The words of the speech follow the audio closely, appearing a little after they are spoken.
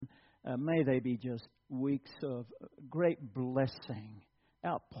May they be just weeks of great blessing,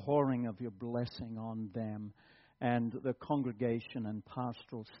 outpouring of your blessing on them and the congregation and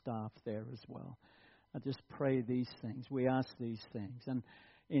pastoral staff there as well. I just pray these things. We ask these things. And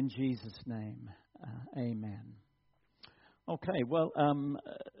in Jesus' name, amen. Okay, well,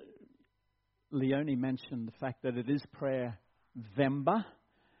 Leonie mentioned the fact that it is Prayer Vember,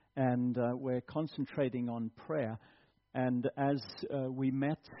 and we're concentrating on prayer. And as we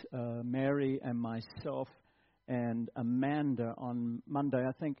met, Mary and myself and Amanda on Monday,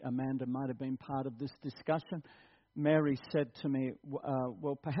 I think Amanda might have been part of this discussion. Mary said to me,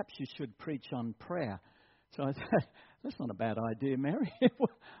 well, perhaps you should preach on prayer. So I said, that's not a bad idea, Mary.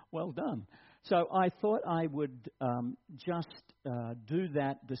 Well done. So I thought I would just do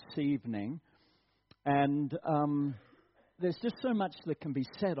that this evening. And there's just so much that can be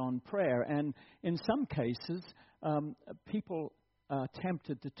said on prayer. And in some cases, people are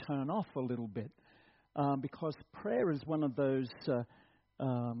tempted to turn off a little bit because prayer is one of those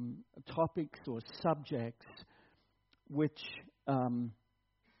topics or subjects which,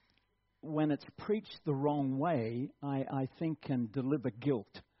 when it's preached the wrong way, I think can deliver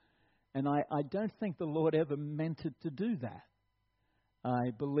guilt. And I don't think the Lord ever meant it to do that.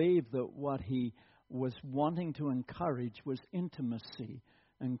 I believe that what He was wanting to encourage was intimacy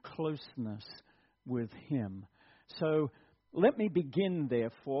and closeness with Him. So let me begin,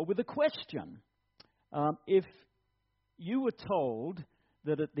 therefore, with a question. If you were told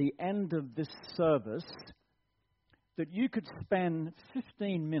that at the end of this service that you could spend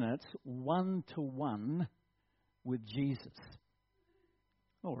 15 minutes one-to-one with Jesus.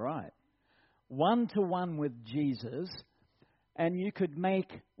 All right. One-to-one with Jesus, and you could make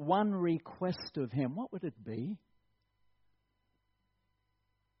one request of Him. What would it be?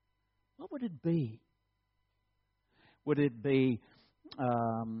 What would it be? Would it be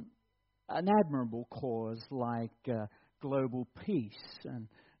an admirable cause like global peace and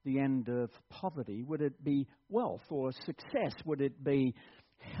the end of poverty? Would it be wealth or success? Would it be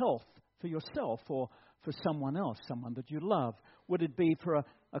health for yourself or for someone else, someone that you love? Would it be for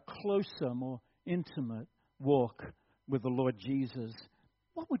a closer, more intimate walk with the Lord Jesus?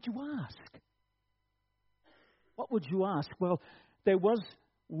 What would you ask? What would you ask? Well, there was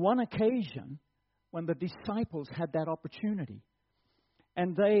one occasion when the disciples had that opportunity,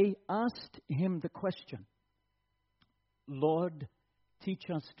 and they asked Him the question, Lord, teach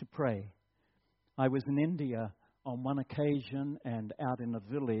us to pray. I was in India on one occasion and out in a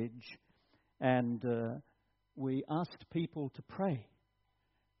village, and we asked people to pray.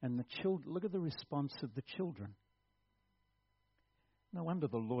 And the children, look at the response of the children. No wonder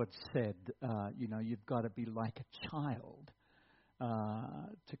the Lord said, you've got to be like a child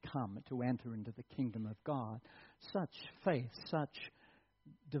to enter into the kingdom of God. Such faith, such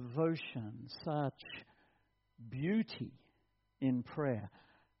devotion, such beauty in prayer.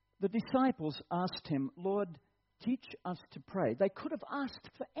 The disciples asked Him, Lord, teach us to pray. They could have asked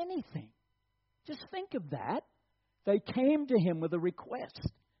for anything. Just think of that. They came to Him with a request.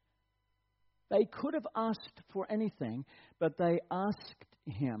 They could have asked for anything, but they asked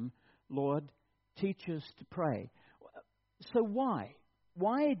Him, Lord, teach us to pray. So why?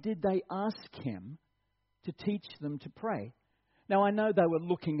 Why did they ask Him to teach them to pray? Now, I know they were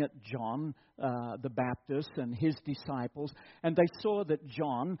looking at John the Baptist and his disciples, and they saw that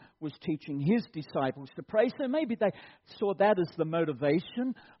John was teaching his disciples to pray, so maybe they saw that as the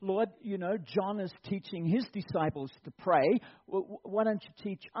motivation. Lord, John is teaching his disciples to pray. Why don't you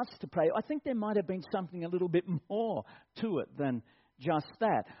teach us to pray? I think there might have been something a little bit more to it than just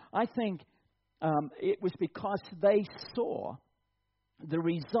that. I think it was because they saw the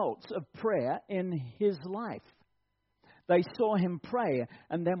results of prayer in his life. They saw him pray,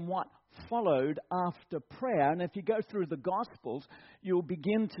 and then what followed after prayer. And if you go through the Gospels, you'll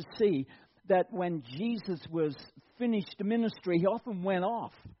begin to see that when Jesus was finished ministry, He often went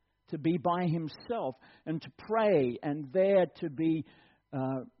off to be by Himself and to pray, and there to be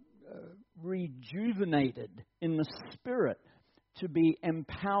rejuvenated in the Spirit, to be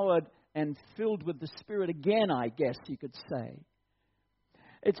empowered and filled with the Spirit again, I guess you could say.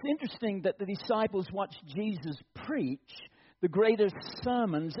 It's interesting that the disciples watched Jesus preach the greatest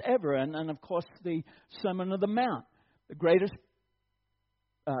sermons ever, and of course the Sermon on the Mount, the greatest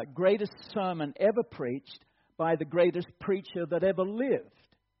sermon ever preached by the greatest preacher that ever lived.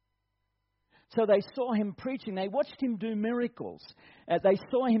 So they saw Him preaching. They watched Him do miracles. They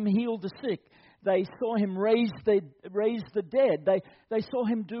saw Him heal the sick. They saw Him raise the dead. They saw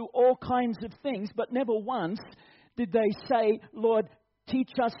Him do all kinds of things, but never once did they say, Lord,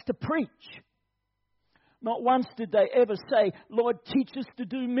 teach us to preach. Not once did they ever say, Lord, teach us to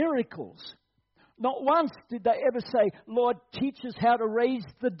do miracles. Not once did they ever say, Lord, teach us how to raise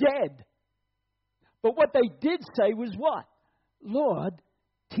the dead. But what they did say was what? Lord,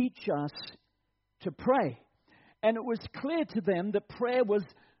 teach us to pray. And it was clear to them that prayer was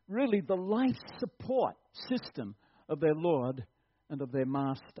really the life support system of their Lord and of their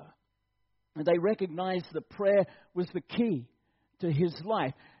Master. And they recognized that prayer was the key to his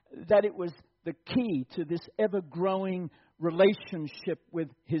life, that it was the key to this ever-growing relationship with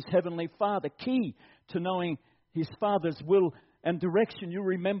his Heavenly Father, key to knowing his Father's will and direction. You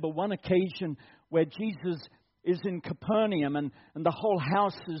remember one occasion where Jesus is in Capernaum and the whole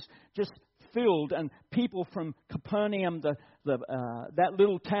house is just filled, and people from Capernaum, that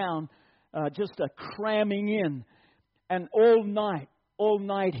little town, just are cramming in. And all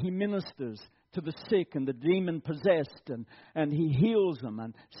night he ministers to the sick and the demon-possessed, and he heals them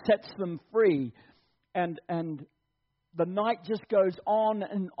and sets them free. And the night just goes on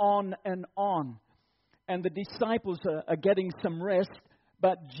and on and on. And the disciples are getting some rest,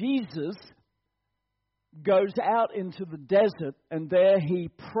 but Jesus goes out into the desert, and there he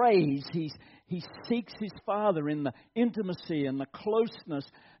prays. He seeks his Father in the intimacy and the closeness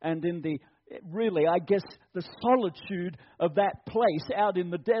and in the, really, I guess, the solitude of that place out in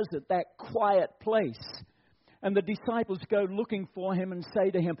the desert, that quiet place. And the disciples go looking for him and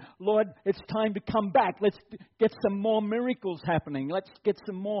say to him, Lord, it's time to come back. Let's get some more miracles happening. Let's get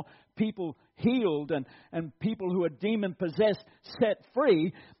some more people healed and people who are demon-possessed set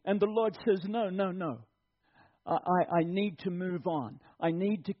free. And the Lord says, no. I need to move on. I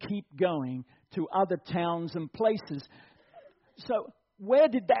need to keep going to other towns and places. So where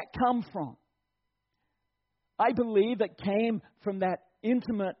did that come from? I believe it came from that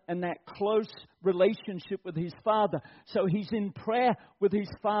intimate and that close relationship with his Father. So he's in prayer with his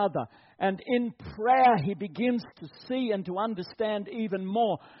Father. And in prayer he begins to see and to understand even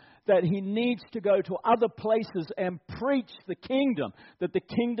more that he needs to go to other places and preach the kingdom, that the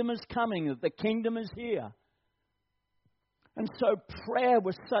kingdom is coming, that the kingdom is here. And so prayer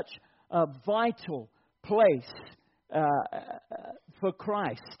was such a vital place for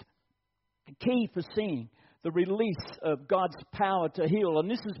Christ, key for seeing the release of God's power to heal.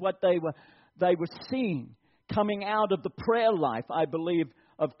 And this is what they were seeing coming out of the prayer life, I believe,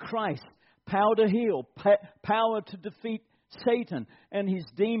 of Christ. Power to heal, power to defeat Satan and his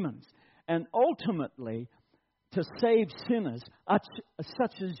demons, and ultimately to save sinners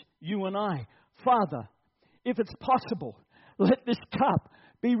such as you and I. Father, if it's possible, let this cup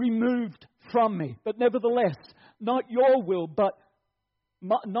be removed from me. But nevertheless, not your will, but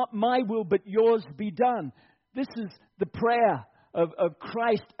not my will, but yours be done. This is the prayer of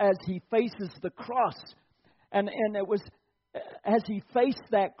Christ as he faces the cross. And it was, as he faced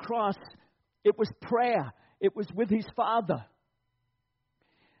that cross, it was prayer. It was with his Father.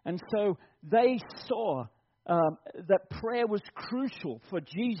 And so they saw that prayer was crucial for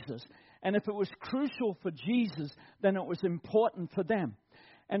Jesus. And if it was crucial for Jesus, then it was important for them.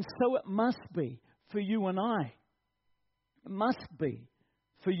 And so it must be for you and I. It must be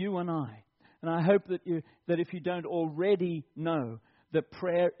for you and I. And I hope that if you don't already know that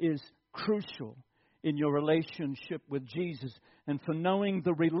prayer is crucial in your relationship with Jesus, and for knowing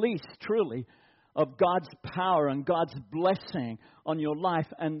the release, truly, of God's power and God's blessing on your life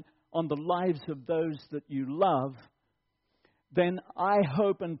and on the lives of those that you love, then I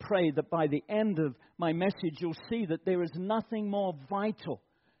hope and pray that by the end of my message, you'll see that there is nothing more vital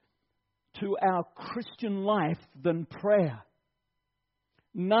to our Christian life than prayer.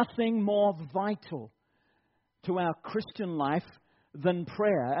 Nothing more vital to our Christian life than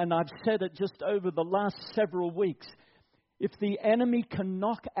prayer. And I've said it just over the last several weeks. If the enemy can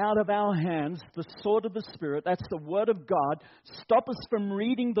knock out of our hands the sword of the Spirit, that's the Word of God, stop us from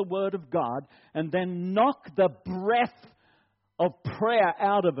reading the Word of God, and then knock the breath of prayer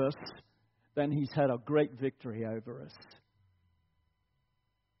out of us, then he's had a great victory over us.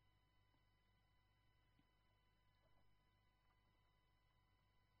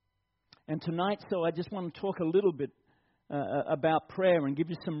 And tonight, so I just want to talk a little bit about prayer and give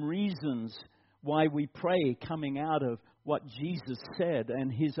you some reasons why we pray coming out of what Jesus said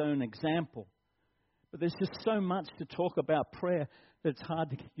and his own example. But there's just so much to talk about prayer that it's hard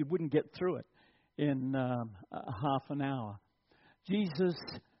to, you wouldn't get through it in half an hour. Jesus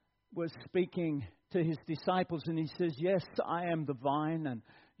was speaking to his disciples and he says, yes, I am the vine and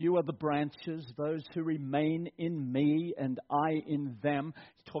you are the branches, those who remain in me and I in them.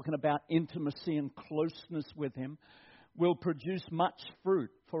 He's talking about intimacy and closeness with him. Will produce much fruit,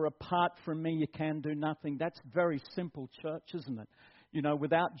 for apart from me you can do nothing. That's very simple, church, isn't it?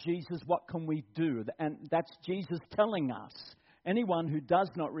 Without Jesus, what can we do? And that's Jesus telling us. Anyone who does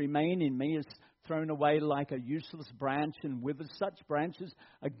not remain in me is thrown away like a useless branch and withers. Such branches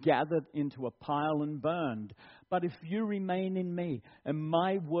are gathered into a pile and burned. But if you remain in me and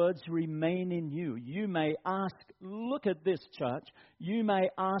my words remain in you, you may ask, look at this, church, you may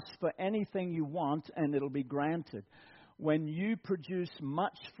ask for anything you want and it'll be granted. When you produce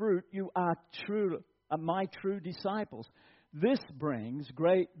much fruit, you are my true disciples. This brings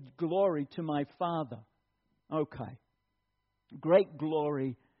great glory to my Father. Okay. Great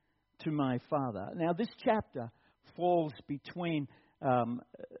glory to my Father. Now, this chapter falls between,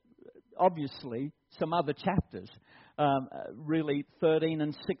 obviously, some other chapters, really 13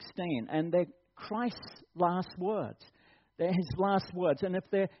 and 16. And they're Christ's last words. They're his last words. And if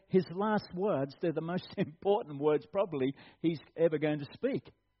they're his last words, they're the most important words probably he's ever going to speak.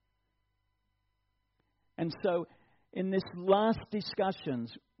 And so, in this last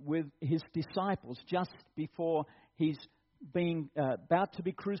discussions with his disciples, just before he's being about to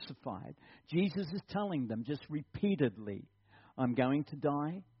be crucified, Jesus is telling them just repeatedly, I'm going to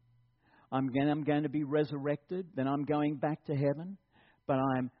die, I'm going to be resurrected, then I'm going back to heaven, but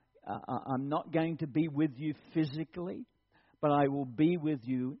I'm not going to be with you physically, but I will be with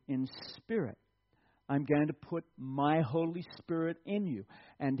you in spirit. I'm going to put my Holy Spirit in you,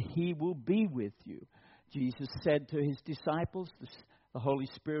 and he will be with you. Jesus said to his disciples, the Holy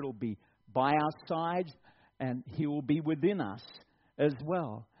Spirit will be by our sides, and he will be within us as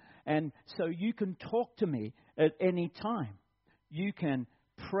well. And so you can talk to me at any time. You can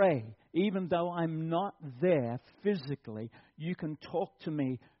pray. Even though I'm not there physically, you can talk to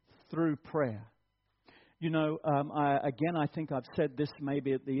me through prayer. I think I've said this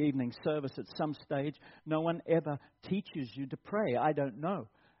maybe at the evening service at some stage. No one ever teaches you to pray. I don't know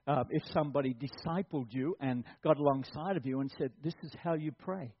if somebody discipled you and got alongside of you and said, this is how you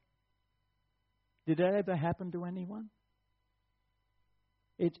pray. Did that ever happen to anyone?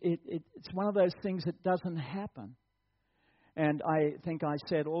 It's one of those things that doesn't happen. And I think I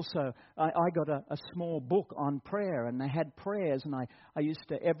said also, I got a small book on prayer, and they had prayers, and I used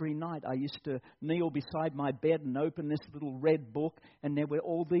to, every night, I used to kneel beside my bed and open this little red book, and there were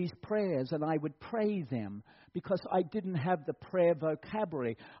all these prayers, and I would pray them, because I didn't have the prayer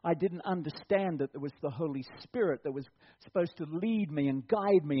vocabulary. I didn't understand that there was the Holy Spirit that was supposed to lead me and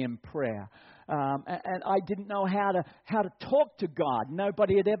guide me in prayer. And I didn't know how to talk to God.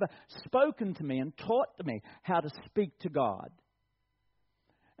 Nobody had ever spoken to me and taught me how to speak to God.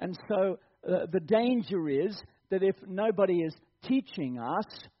 And so the danger is that if nobody is teaching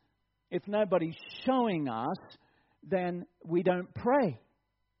us, if nobody's showing us, then we don't pray.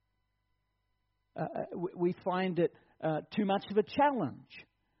 We find it too much of a challenge,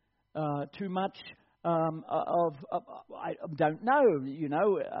 too much I don't know,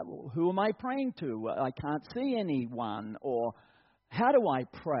 who am I praying to? I can't see anyone. Or how do I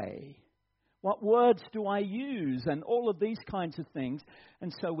pray? What words do I use? And all of these kinds of things.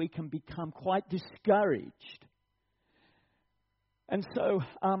 And so we can become quite discouraged. And so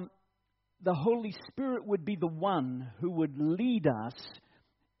the Holy Spirit would be the one who would lead us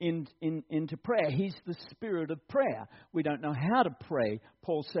into prayer. He's the Spirit of prayer. We don't know how to pray,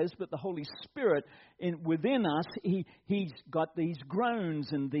 Paul says, but the Holy Spirit within us, he's got these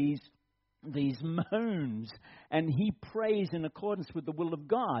groans and these moans, and he prays in accordance with the will of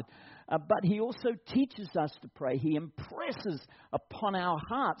God. But he also teaches us to pray. He impresses upon our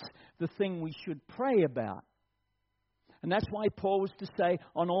hearts the thing we should pray about. And that's why Paul was to say,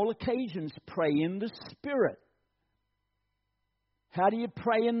 on all occasions, pray in the Spirit. How do you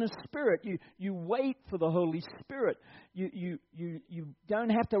pray in the Spirit? You wait for the Holy Spirit. You don't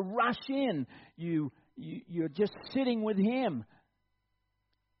have to rush in. You're just sitting with Him.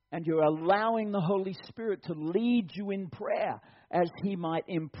 And you're allowing the Holy Spirit to lead you in prayer as He might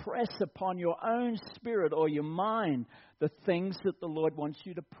impress upon your own spirit or your mind the things that the Lord wants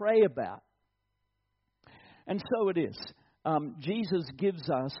you to pray about. And so it is. Jesus gives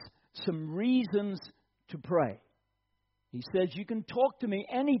us some reasons to pray. He says, you can talk to me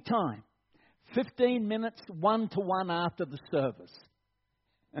anytime. 15 minutes, 1-to-1 after the service.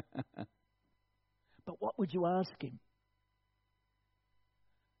 But what would you ask Him?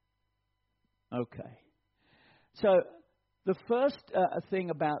 Okay. So the first thing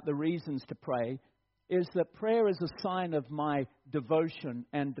about the reasons to pray is that prayer is a sign of my devotion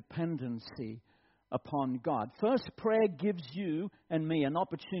and dependency upon God. First, prayer gives you and me an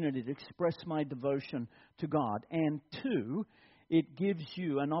opportunity to express my devotion to God. And two, it gives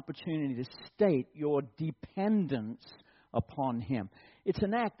you an opportunity to state your dependence upon Him. It's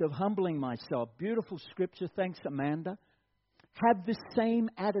an act of humbling myself. Beautiful scripture. Thanks, Amanda. have the same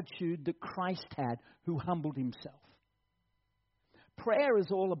attitude that Christ had, who humbled himself. Prayer is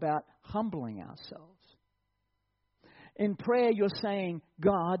all about humbling ourselves. In prayer, you're saying,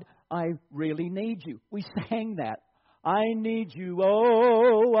 God, I really need you. We sang that. I need you,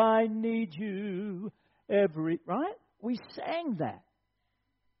 oh, I need you, right? We sang that.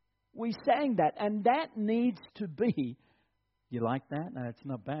 We sang that, and that needs to be. You like that? No, it's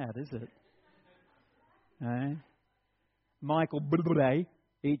not bad, is it? Eh? Michael,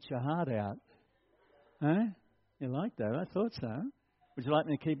 eat your heart out. Eh? You like that? I thought so. Would you like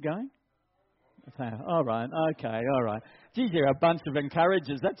me to keep going? All right, okay, all right. Geez, you're a bunch of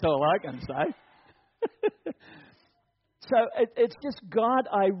encouragers. That's all I can say. So it's just, God,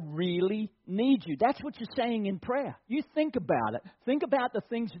 I really need you. That's what you're saying in prayer. You think about it. Think about the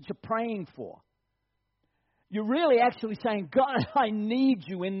things that you're praying for. You're really actually saying, God, I need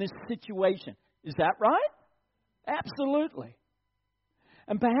you in this situation. Is that right? Absolutely.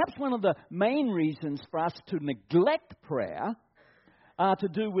 And perhaps one of the main reasons for us to neglect prayer are to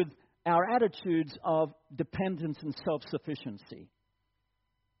do with our attitudes of dependence and self-sufficiency.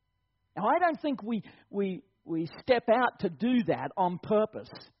 Now, I don't think we step out to do that on purpose.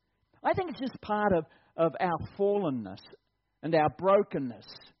 I think it's just part of our fallenness and our brokenness.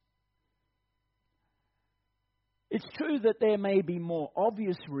 It's true that there may be more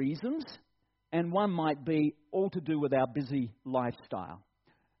obvious reasons, and one might be all to do with our busy lifestyle.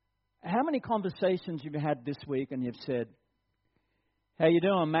 How many conversations have you had this week and you've said, how you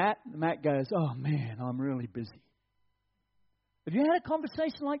doing, Matt? Matt goes, oh man, I'm really busy. Have you had a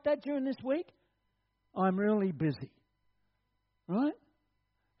conversation like that during this week? I'm really busy. Right?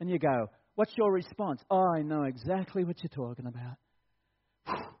 And you go, what's your response? Oh, I know exactly what you're talking about.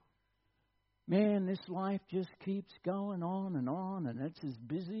 Whew. Man, this life just keeps going on, and it's as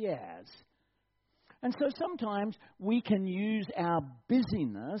busy as. And so sometimes we can use our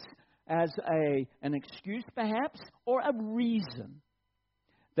busyness as an excuse, perhaps, or a reason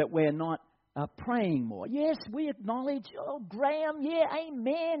that we're not praying more. Yes, we acknowledge, oh, Graham, yeah,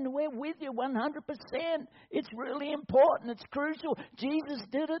 amen, we're with you 100%. It's really important. It's crucial. Jesus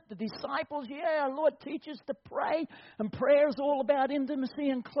did it. The disciples, yeah, our Lord teaches to pray. And prayer is all about intimacy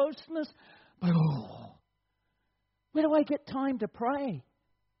and closeness. But, oh, where do I get time to pray?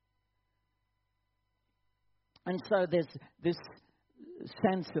 And so there's this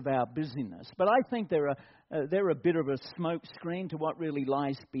sense of our busyness. But I think they're a bit of a smoke screen to what really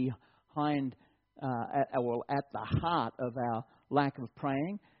lies behind at the heart of our lack of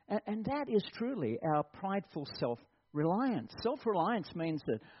praying. And that is truly our prideful self-reliance. Self-reliance means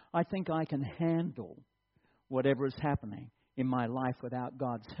that I think I can handle whatever is happening in my life without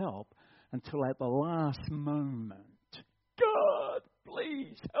God's help until at the last moment. God,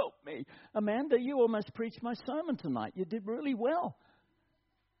 please help me. Amanda, you almost preached my sermon tonight. You did really well.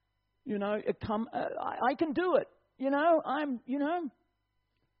 You know, I can do it.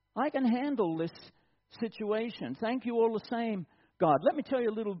 I can handle this situation. Thank you all the same, God. Let me tell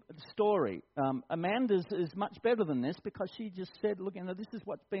you a little story. Amanda's is much better than this because she just said, look, this is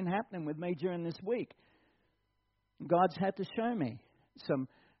what's been happening with me during this week. God's had to show me some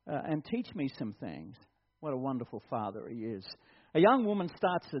and teach me some things. What a wonderful Father He is. A young woman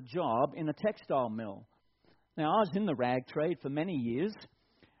starts a job in a textile mill. Now, I was in the rag trade for many years,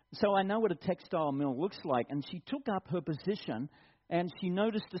 so I know what a textile mill looks like. And she took up her position, and she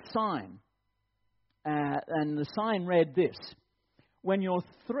noticed a sign. And the sign read this: when your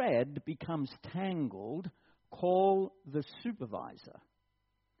thread becomes tangled, call the supervisor.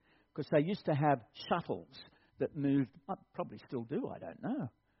 Because they used to have shuttles that moved, probably still do, I don't know,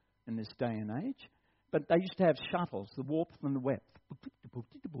 in this day and age. But they used to have shuttles, the warp and the weft,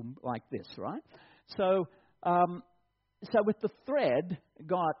 like this, right? So with the thread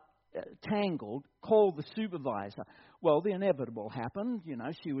got tangled, called the supervisor. Well, the inevitable happened.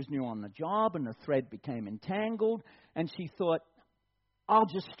 She was new on the job and the thread became entangled. And she thought, I'll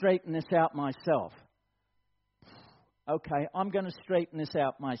just straighten this out myself. Okay, I'm going to straighten this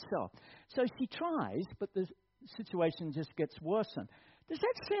out myself. So she tries, but the situation just gets worsened. Does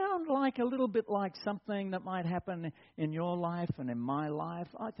that sound like a little bit like something that might happen in your life and in my life?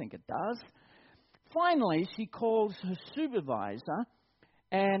 I think it does. Finally, she calls her supervisor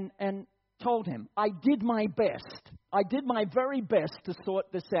and told him, I did my best. I did my very best to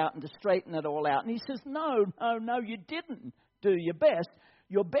sort this out and to straighten it all out. And he says, no, you didn't do your best.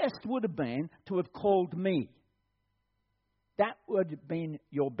 Your best would have been to have called me. That would have been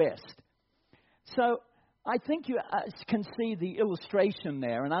your best. So I think you can see the illustration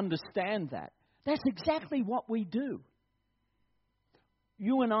there and understand that. That's exactly what we do.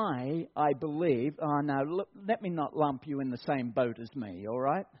 you and I believe, now let me not lump you in the same boat as me, all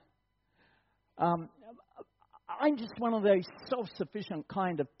right? I'm just one of those self-sufficient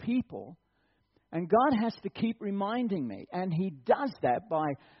kind of people, and God has to keep reminding me, and He does that by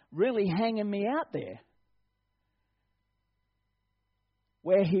really hanging me out there,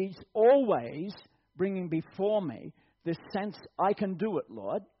 where He's always bringing before me this sense, I can do it,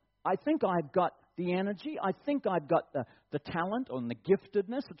 Lord. I think I've got the energy. I think I've got the talent or the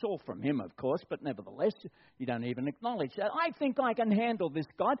giftedness. It's all from Him, of course, but nevertheless, you don't even acknowledge that. I think I can handle this,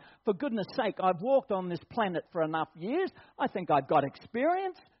 God. For goodness sake, I've walked on this planet for enough years. I think I've got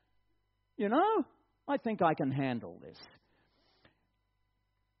experience. You know, I think I can handle this.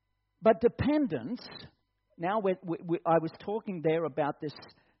 But dependence, now I was talking there about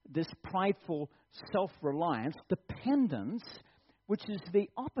this prideful self-reliance. Dependence, which is the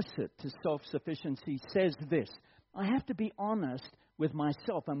opposite to self-sufficiency, says this: I have to be honest with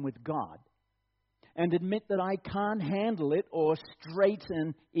myself and with God and admit that I can't handle it or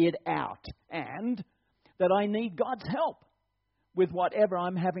straighten it out, and that I need God's help with whatever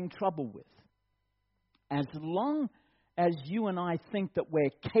I'm having trouble with. As long as you and I think that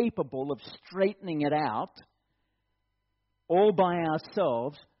we're capable of straightening it out all by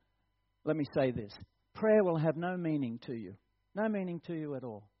ourselves, let me say this: prayer will have no meaning to you. No meaning to you at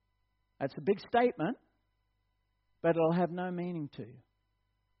all. That's a big statement, but it'll have no meaning to you.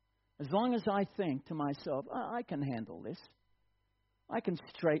 As long as I think to myself, I can handle this. I can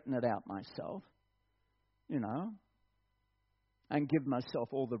straighten it out myself, you know, and give myself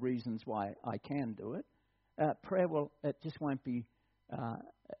all the reasons why I can do it. Prayer it just won't be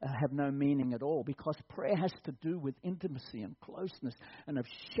have no meaning at all, because prayer has to do with intimacy and closeness and of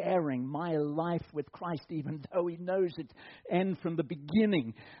sharing my life with Christ, even though He knows its end from the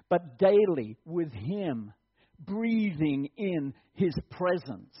beginning, but daily with Him, breathing in His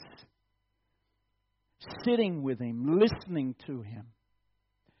presence, sitting with Him, listening to Him,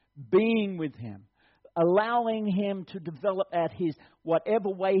 being with Him, allowing Him to develop at His whatever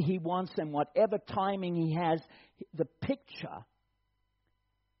way He wants and whatever timing He has, the picture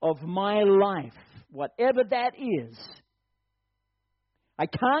of my life, whatever that is. I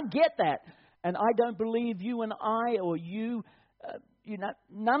can't get that. And I don't believe you and I or you,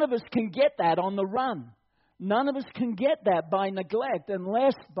 none of us can get that on the run. None of us can get that by neglect,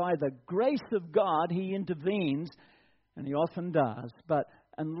 unless by the grace of God He intervenes, and He often does, but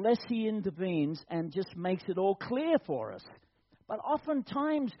unless He intervenes and just makes it all clear for us. But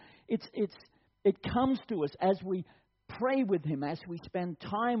oftentimes it comes to us as we pray with Him, as we spend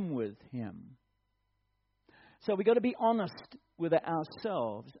time with Him. So we've got to be honest with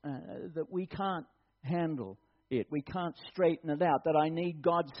ourselves that we can't handle it. We can't straighten it out, that I need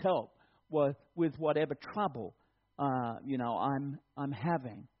God's help with whatever trouble I'm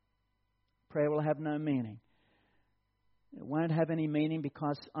having. Prayer will have no meaning. It won't have any meaning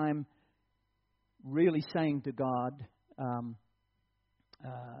because I'm really saying to God, I'm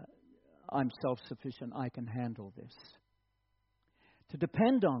self-sufficient, I can handle this. To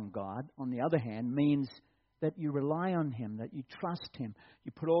depend on God, on the other hand, means that you rely on Him, that you trust Him,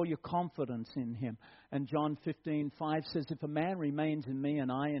 you put all your confidence in Him. And John 15:5 says, if a man remains in me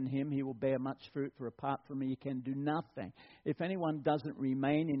and I in him, he will bear much fruit, for apart from me he can do nothing. If anyone doesn't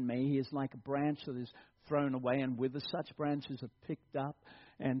remain in me, he is like a branch that is thrown away and withers. Such branches are picked up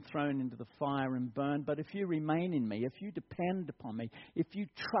and thrown into the fire and burned. But if you remain in me, if you depend upon me, if you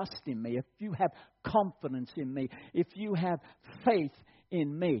trust in me, if you have confidence in me, if you have faith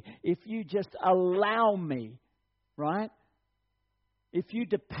in me, if you just allow me, right? If you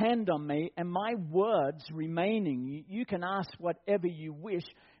depend on me and my words remaining, you can ask whatever you wish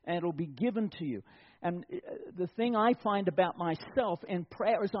and it'll be given to you. And the thing I find about myself in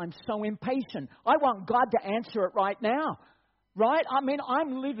prayer is I'm so impatient. I want God to answer it right now, right? I mean,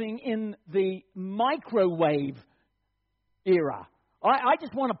 I'm living in the microwave era. I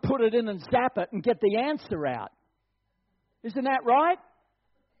just want to put it in and zap it and get the answer out. Isn't that right?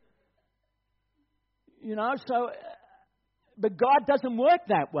 You know, so, but God doesn't work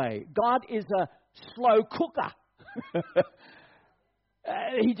that way. God is a slow cooker.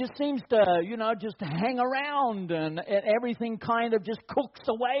 He just seems to, just hang around and everything kind of just cooks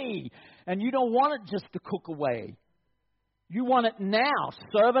away. And you don't want it just to cook away. You want it now.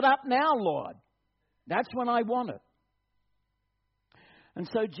 Serve it up now, Lord. That's when I want it. And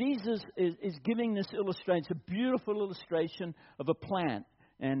so Jesus is giving this illustration. It's a beautiful illustration of a plant.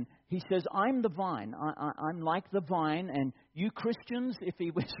 And He says, I'm the vine. I'm like the vine. And you Christians, if he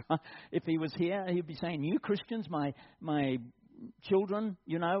was here, he'd be saying, you Christians, my children,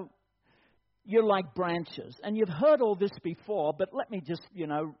 you're like branches. And you've heard all this before, but let me just,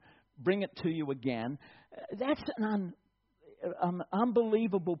 bring it to you again. That's an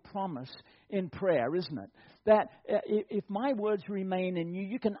unbelievable promise in prayer, isn't it? That if my words remain in you,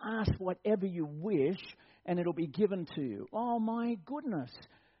 you can ask whatever you wish and it'll be given to you. Oh my goodness.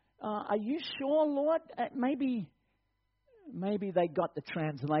 Are you sure, Lord? Maybe they got the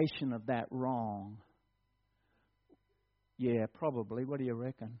translation of that wrong. Yeah, probably. What do you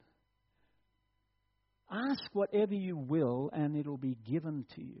reckon? Ask whatever you will and it'll be given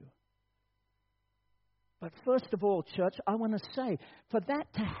to you. But first of all, church, I want to say, for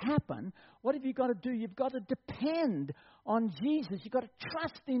that to happen, what have you got to do? You've got to depend on Jesus. You've got to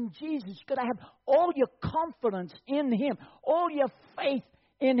trust in Jesus. You've got to have all your confidence in Him, all your faith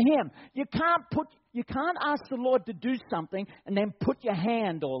in Him. You can't ask the Lord to do something and then put your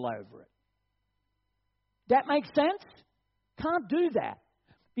hand all over it. That makes sense? Can't do that.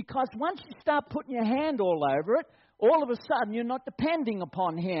 Because once you start putting your hand all over it, all of a sudden you're not depending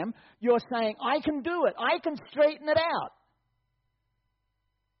upon Him. You're saying, I can do it. I can straighten it out.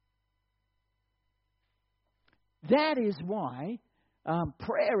 That is why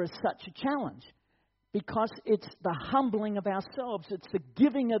prayer is such a challenge. Because it's the humbling of ourselves. It's the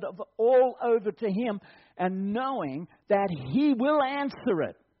giving it all over to Him and knowing that He will answer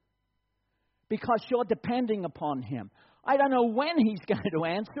it. Because you're depending upon Him. I don't know when He's going to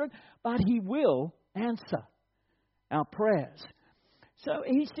answer it, but He will answer our prayers. So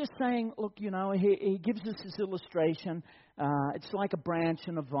He's just saying, look, He gives us this illustration. It's like a branch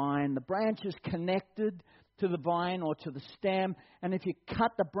and a vine. The branch is connected to the vine or to the stem. And if you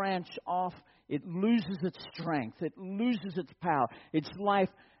cut the branch off, it loses its strength. It loses its power, its life,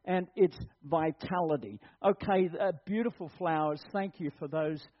 and its vitality. Okay, beautiful flowers. Thank you for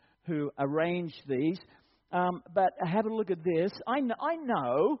those who arranged these. But have a look at this. I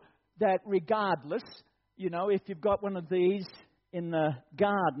know that regardless, if you've got one of these in the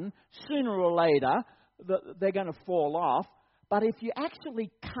garden, sooner or later, they're going to fall off. But if you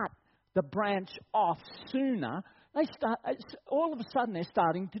actually cut the branch off sooner, all of a sudden they're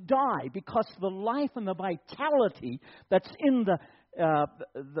starting to die because the life and the vitality that's in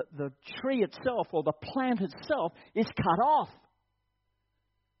the tree itself or the plant itself is cut off.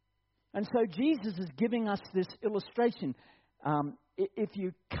 And so Jesus is giving us this illustration. If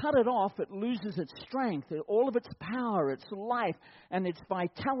you cut it off, it loses its strength, all of its power, its life, and its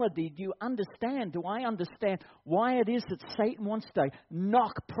vitality. Do you understand? Do I understand why it is that Satan wants to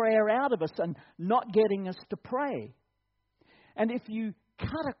knock prayer out of us and not getting us to pray? And if you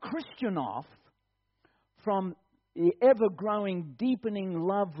cut a Christian off from the ever-growing, deepening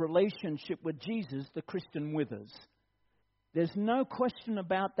love relationship with Jesus, the Christian withers. There's no question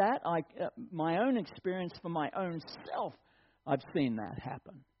about that. My own experience for my own self, I've seen that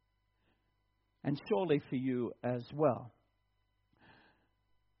happen. And surely for you as well.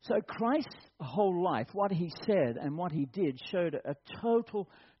 So Christ's whole life, what He said and what He did, showed a total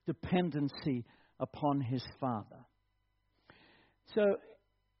dependency upon His Father. So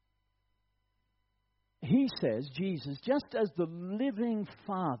He says, Jesus, just as the living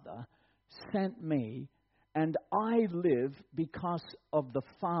Father sent me, and I live because of the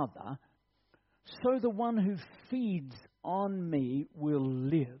Father, so the one who feeds on me will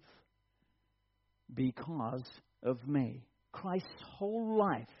live because of me. Christ's whole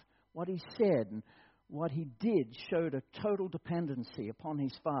life, what He said and what He did, showed a total dependency upon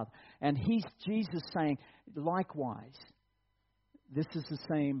His Father. And Jesus saying, likewise, this is the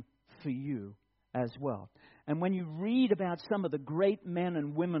same for you as well. And when you read about some of the great men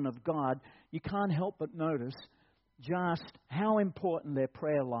and women of God, you can't help but notice just how important their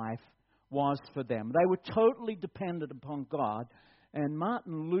prayer life was for them. They were totally dependent upon God. And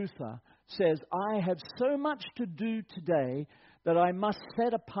Martin Luther says, I have so much to do today that I must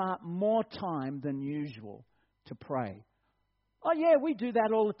set apart more time than usual to pray. Oh yeah, we do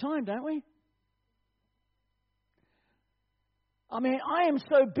that all the time, don't we? I mean, I am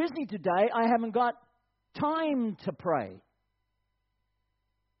so busy today, I haven't got time to pray.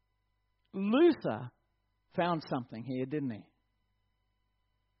 Luther found something here, didn't he?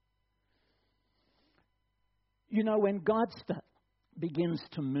 When God begins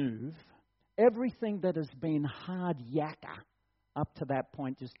to move, everything that has been hard yakka up to that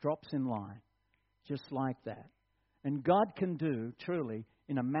point just drops in line, just like that. And God can do, truly,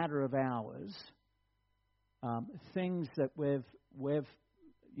 in a matter of hours, things that we've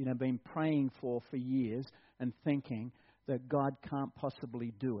been praying for years and thinking that God can't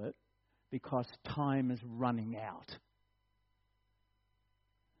possibly do it because time is running out.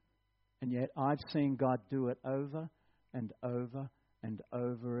 And yet I've seen God do it over and over and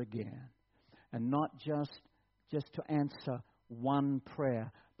over again. and not just to answer one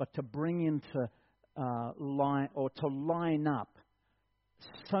prayer, but to bring into line up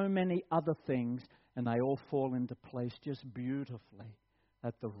so many other things, and they all fall into place just beautifully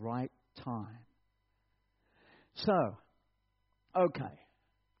at the right time. So, okay,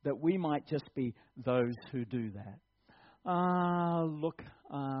 that we might just be those who do that. Look,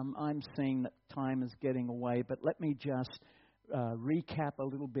 I'm seeing that time is getting away, but let me just recap a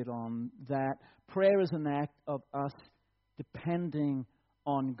little bit on that. Prayer is an act of us depending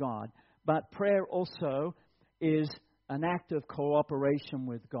on God, but prayer also is an act of cooperation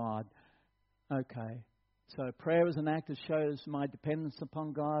with God. Okay, so prayer is an act that shows my dependence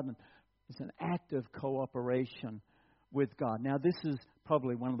upon God, and it's an act of cooperation with God. Now, this is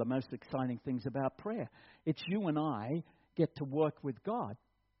probably one of the most exciting things about prayer. It's you and I get to work with God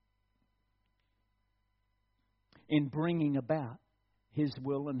in bringing about His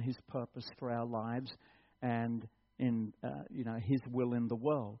will and His purpose for our lives, and in His will in the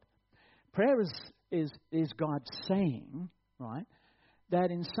world. Prayer is God saying, right,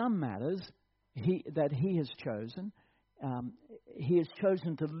 that in some matters He has chosen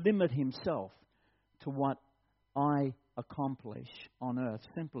to limit Himself to what I accomplish on earth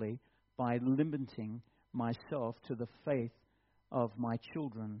simply by limiting myself to the faith of my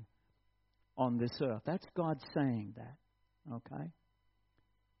children on this earth. That's God saying that, okay?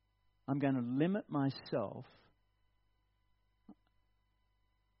 I'm going to limit myself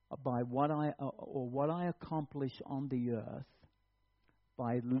by what I accomplish on the earth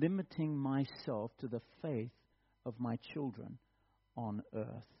by limiting myself to the faith of my children on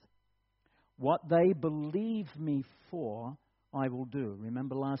earth. What they believe me for, I will do.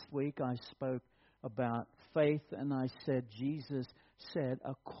 Remember last week I spoke about faith, and I said, Jesus said,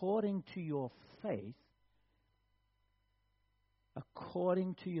 according to your faith,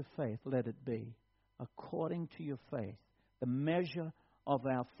 let it be. According to your faith, the measure of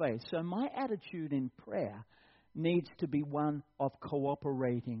our faith. So my attitude in prayer needs to be one of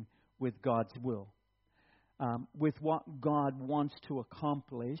cooperating with God's will, with what God wants to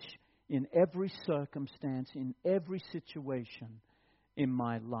accomplish in every circumstance, in every situation in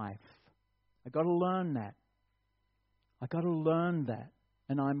my life. I've got to learn that.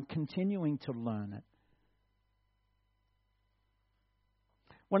 And I'm continuing to learn it.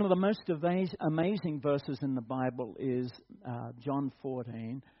 One of the most amazing verses in the Bible is John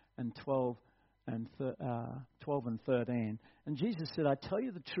 14 and 12 and 13. And Jesus said, I tell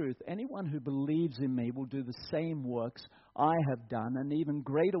you the truth, anyone who believes in me will do the same works I have done, and even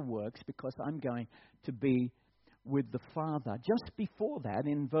greater works, because I'm going to be with the Father. Just before that,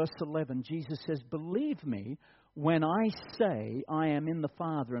 in verse 11, Jesus says, believe me when I say I am in the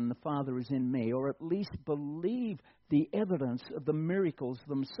Father and the Father is in me, or at least believe the evidence of the miracles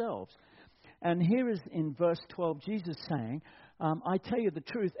themselves. And here is in verse 12, Jesus saying, I tell you the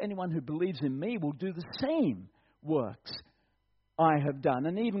truth, anyone who believes in me will do the same works I have done,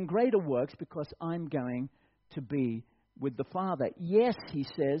 and even greater works, because I'm going to be with the Father. Yes, he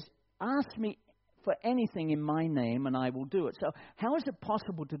says, ask me for anything in my name and I will do it. So how is it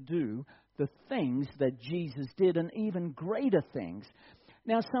possible to do the things that Jesus did, and even greater things?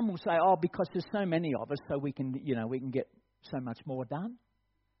 Now some will say, oh, because there's so many of us, so we can get so much more done.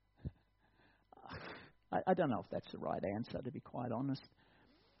 I don't know if that's the right answer, to be quite honest.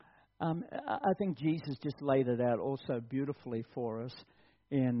 I think Jesus just laid it out also beautifully for us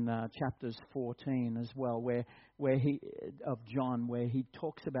in chapters 14 as well, where John, where he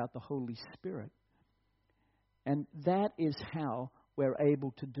talks about the Holy Spirit. And that is how we're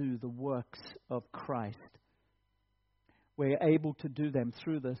able to do the works of Christ. We're able to do them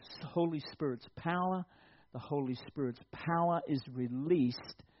through the Holy Spirit's power. The Holy Spirit's power is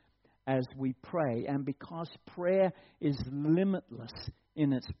released as we pray. And because prayer is limitless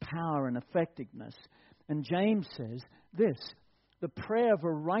in its power and effectiveness, and James says this, the prayer of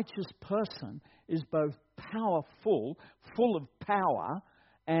a righteous person is both powerful, full of power,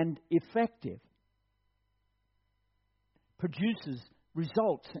 and effective. Produces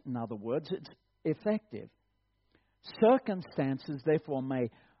results, in other words, it's effective. Circumstances, therefore, may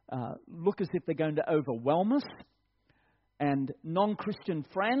look as if they're going to overwhelm us, and non-Christian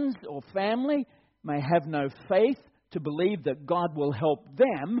friends or family may have no faith to believe that God will help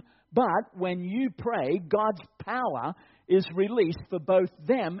them, but when you pray, God's power is released for both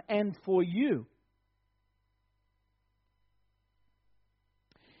them and for you.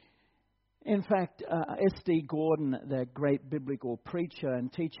 In fact, S.D. Gordon, the great biblical preacher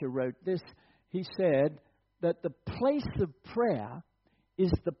and teacher, wrote this. He said that the place of prayer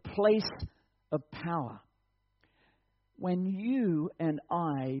is the place of power. when you and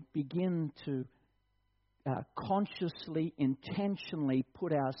I begin to consciously, intentionally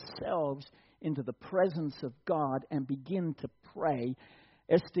put ourselves into the presence of God and begin to pray,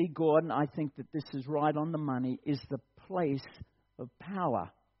 S.D. Gordon, I think that this is right on the money, is the place of power.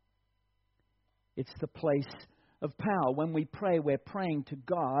 It's the place of power. When we pray, we're praying to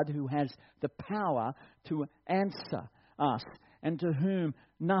God who has the power to answer us and to whom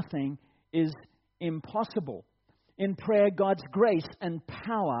nothing is impossible. In prayer, God's grace and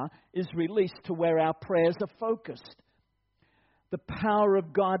power is released to where our prayers are focused. The power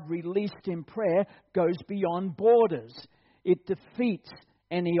of God released in prayer goes beyond borders. It defeats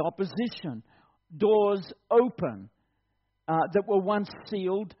any opposition. Doors open that were once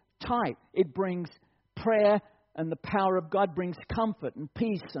sealed tight. It brings prayer, and the power of God brings comfort and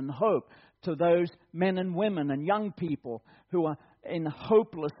peace and hope to those men and women and young people who are in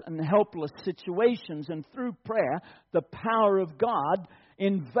hopeless and helpless situations. And through prayer, the power of God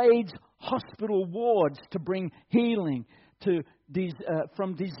invades hospital wards to bring healing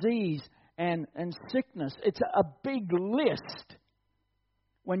from disease and sickness. It's a big list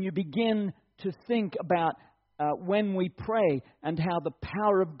when you begin to think about when we pray and how the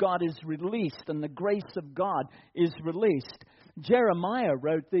power of God is released and the grace of God is released. Jeremiah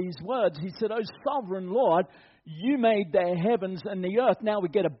wrote these words. He said, "O sovereign Lord, you made the heavens and the earth." Now we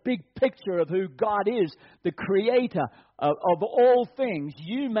get a big picture of who God is, the creator of all things.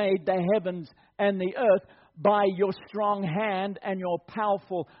 You made the heavens and the earth by your strong hand and your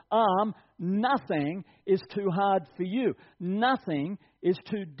powerful arm. Nothing is too hard for you. Nothing is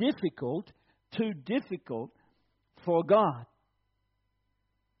too difficult for God.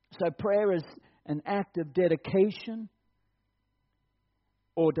 So prayer is an act of dedication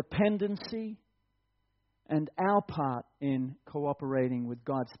or dependency, and our part in cooperating with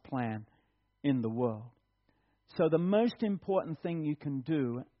God's plan in the world. So the most important thing you can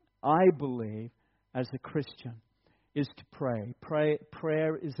do, I believe, as a Christian, is to pray.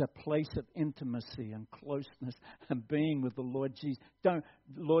 Prayer is a place of intimacy and closeness and being with the Lord Jesus.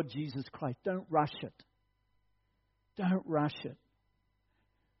 Lord Jesus Christ, don't rush it. Don't rush it.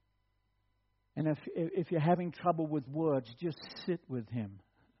 And if you're having trouble with words, just sit with Him.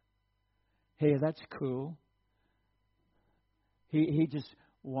 Hey, that's cool. He just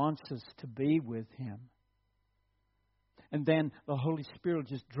wants us to be with Him. And then the Holy Spirit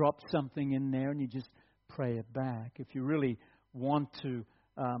just drops something in there and you just pray it back. If you really want to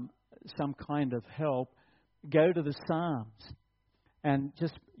some kind of help, go to the Psalms. And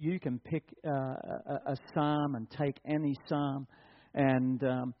you can pick a psalm and take any psalm and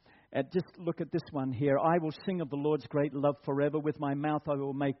just look at this one here. I will sing of the Lord's great love forever. With my mouth I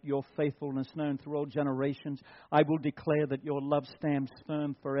will make your faithfulness known through all generations. I will declare that your love stands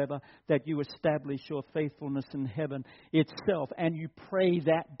firm forever, that you establish your faithfulness in heaven itself. And you pray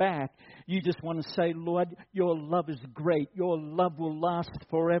that back. You just want to say, Lord, your love is great. Your love will last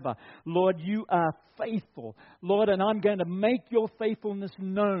forever. Lord, you are faithful. Lord, and I'm going to make your faithfulness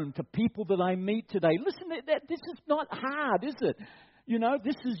known to people that I meet today. Listen, this is not hard, is it? You know,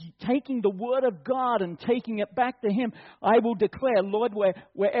 this is taking the Word of God and taking it back to Him. I will declare, Lord,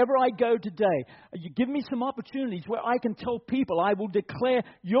 wherever I go today, you give me some opportunities where I can tell people, I will declare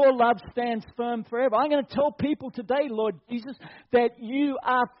your love stands firm forever. I'm going to tell people today, Lord Jesus, that you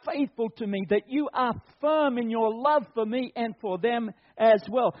are faithful to me, that you are firm in your love for me and for them as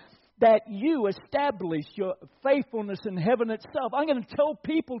well. That you establish your faithfulness in heaven itself. I'm going to tell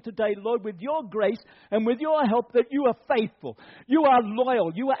people today, Lord, with your grace and with your help, that you are faithful. You are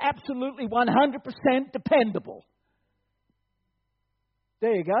loyal. You are absolutely 100% dependable.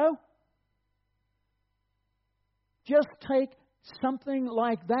 There you go. Just take something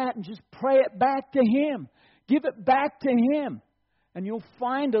like that and just pray it back to Him. Give it back to Him. And you'll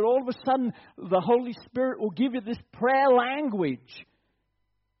find that all of a sudden the Holy Spirit will give you this prayer language.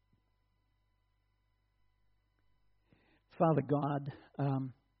 Father God,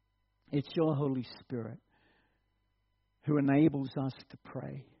 it's your Holy Spirit who enables us to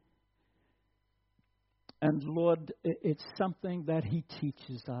pray. And Lord, it's something that He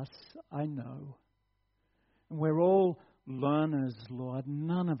teaches us, I know. And we're all learners, Lord.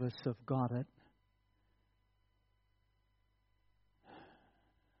 None of us have got it.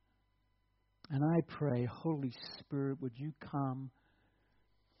 And I pray, Holy Spirit, would you come?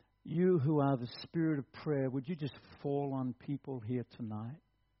 You who are the Spirit of prayer, would you just fall on people here tonight?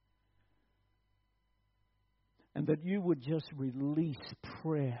 And that you would just release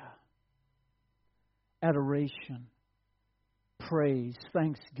prayer, adoration, praise,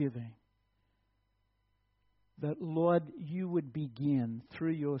 thanksgiving. That, Lord, you would begin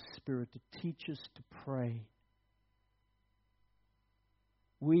through your Spirit to teach us to pray.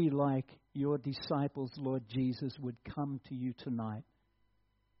 we, like your disciples, Lord Jesus, would come to you tonight.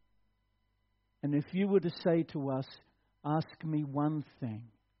 And if you were to say to us, ask me one thing,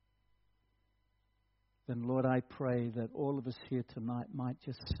 then Lord, I pray that all of us here tonight might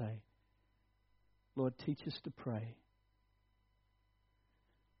just say, Lord, teach us to pray.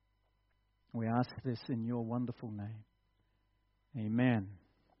 We ask this in your wonderful name. Amen.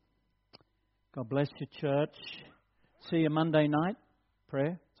 God bless you, church. See you Monday night,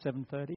 prayer, 7:30.